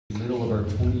Middle of our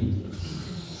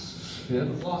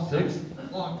 25th, 6th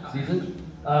season.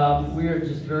 We are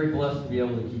just very blessed to be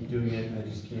able to keep doing it. I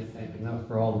just can't thank enough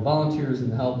for all the volunteers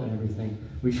and the help and everything.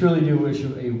 We truly do wish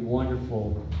you a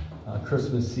wonderful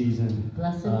Christmas season.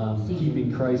 Blessed season.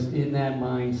 Keeping Christ in that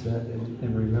mindset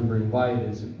and remembering why it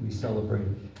is we celebrate.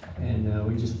 And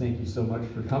we just thank you so much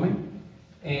for coming.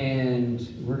 And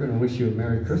we're going to wish you a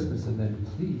Merry Christmas, and then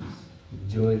please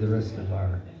enjoy the rest of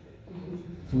our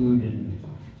food and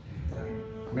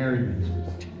merriment.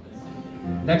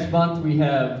 Next month we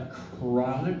have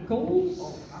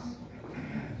Chronicles.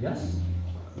 Yes?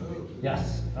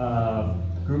 Yes.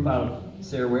 Group out of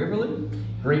Sarah Waverly.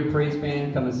 Great praise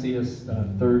band. Come and see us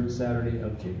third Saturday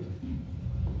of January.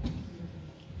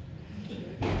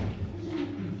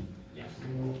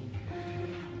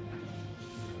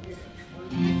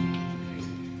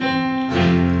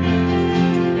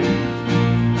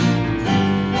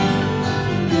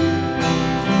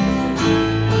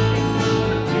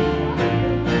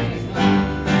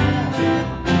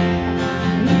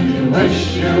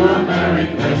 Wish you a Merry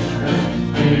Christmas.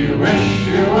 We wish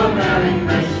you a Merry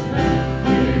Christmas.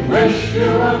 We wish you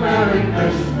a Merry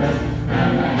Christmas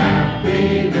and a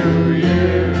Happy New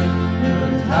Year.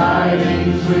 The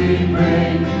tidings we bring